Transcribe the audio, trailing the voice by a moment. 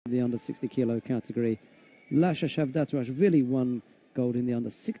the under 60 kilo category. Lasha Shavdatrashvili won gold in the under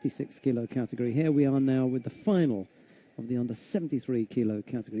 66 kilo category. Here we are now with the final of the under 73 kilo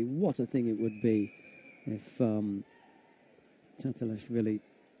category. What a thing it would be if TATALASHVILI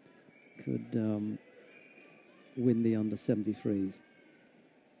could win the under 73s.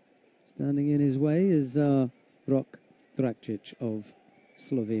 Standing in his way is DRAKSIC of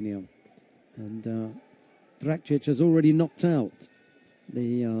Slovenia. And DRAKSIC has already knocked out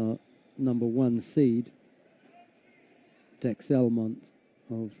the number 1 seed, Dex Elmont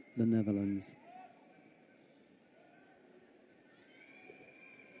of the Netherlands.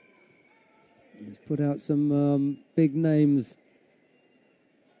 He's put out some big names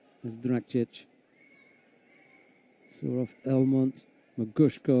as DRAKSIC. Sorov Elmont,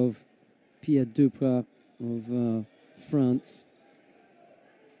 Magushkov, Pierre Duprat of France.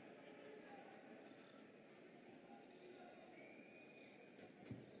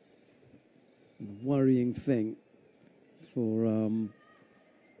 The worrying thing for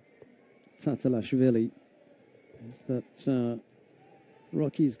TATALASHVILI is that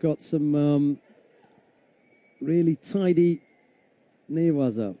Rocky's got some really tidy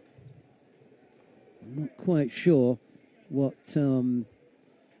newaza. I'm not quite sure what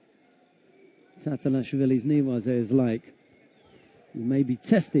TATALASHVILI's newaza is like. He may be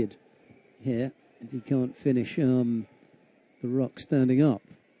tested here if he can't finish the rock standing up.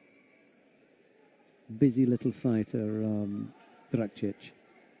 Busy little fighter, DRAKSIC.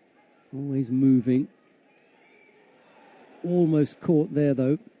 Always moving. Almost caught there,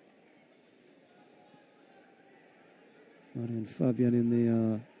 though. Marian Fabian in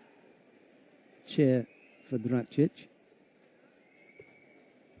the chair for DRAKSIC.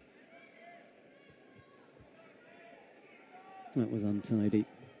 That was untidy.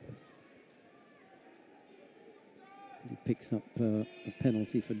 He picks up a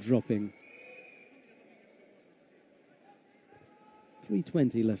penalty for dropping.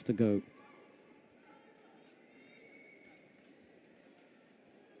 3:20 left to go.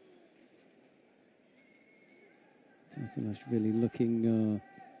 TATALASHVILI looking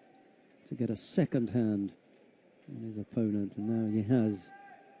to get a second hand on his opponent, and now he has.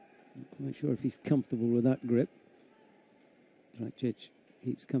 Not quite sure if he's comfortable with that grip. DRAKSIC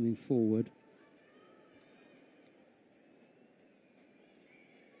keeps coming forward.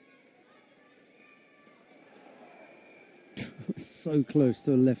 So close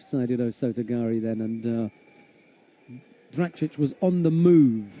to a left-sided Osotogari then, and DRAKSIC was on the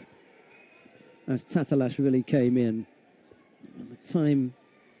move as TATALASHVILI came in. At the time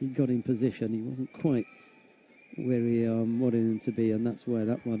he got in position, he wasn't quite where he wanted him to be, and that's where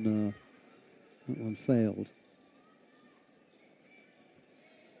that one failed.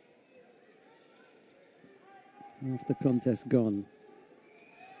 Half the contest gone.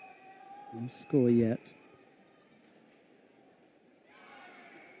 No score yet.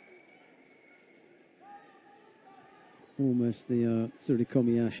 Almost the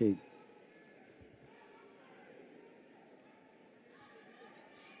Tsurikomiyashi.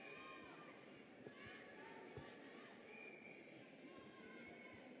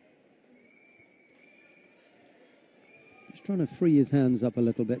 Just trying to free his hands up a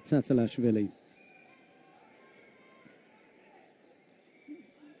little bit, TATALASHVILI.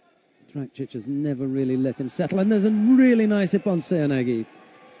 DRAKSIC has never really let him settle, and there's a really nice hip on Seoinage.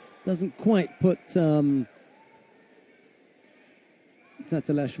 Doesn't quite put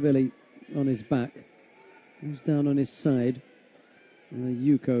TATALASHVILI on his back. Moves down on his side. And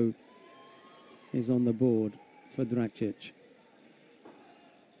the Yuko is on the board for DRAKSIC.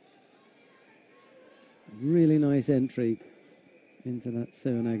 Really nice entry into that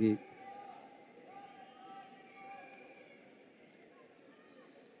Seoinage.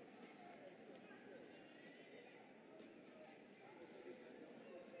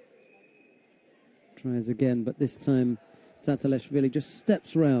 Tries again, but this time TATALASHVILI just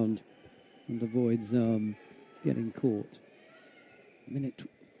steps round and avoids getting caught. Minute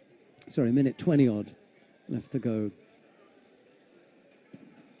 20 odd left to go.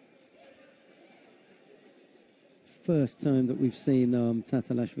 First time that we've seen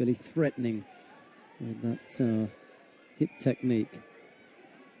TATALASHVILI threatening with that hip technique.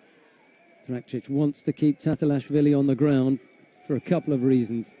 DRAKSIC wants to keep TATALASHVILI on the ground for a couple of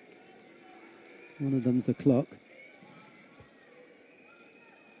reasons. One of them's the clock.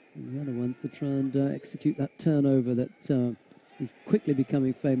 And the other one's to try and execute that turnover that he's quickly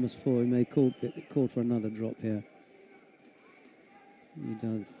becoming famous for. He may get called for another drop here. He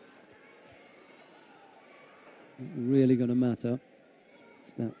does. Not really going to matter.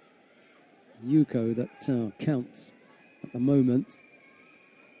 It's that Yuko that counts at the moment.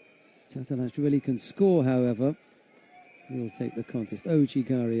 TATALASHVILI can score, however. He'll take the contest.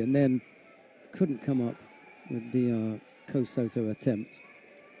 Ojigari, and then couldn't come up with the Kosoto attempt.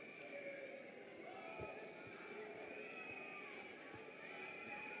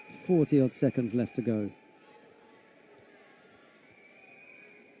 Odd seconds left to go.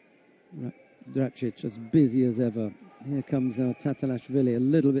 DRAKSIC as busy as ever. Here comes TATALASHVILI, a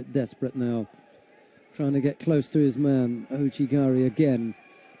little bit desperate now, trying to get close to his man. Ojigari again,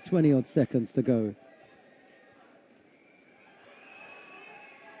 20-odd seconds to go.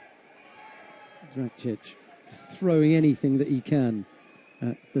 DRAKSIC just throwing anything that he can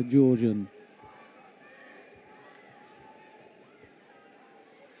at the Georgian.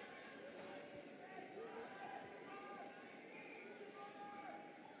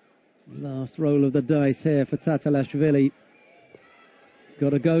 Last roll of the dice here for TATALASHVILI. It's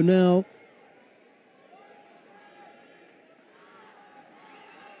got to go now.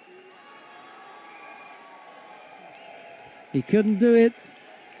 He couldn't do it.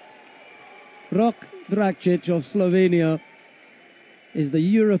 Rok DRAKSIC of Slovenia is the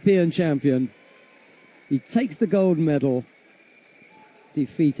European champion. He takes the gold medal,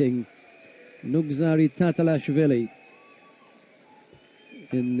 defeating Nugzari TATALASHVILI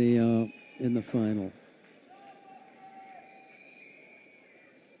in the final.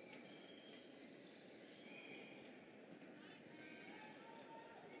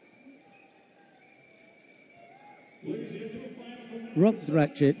 Rok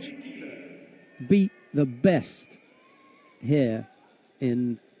DRAKSIC beat the best here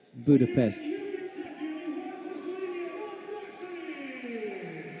in Budapest.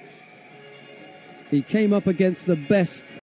 He came up against the best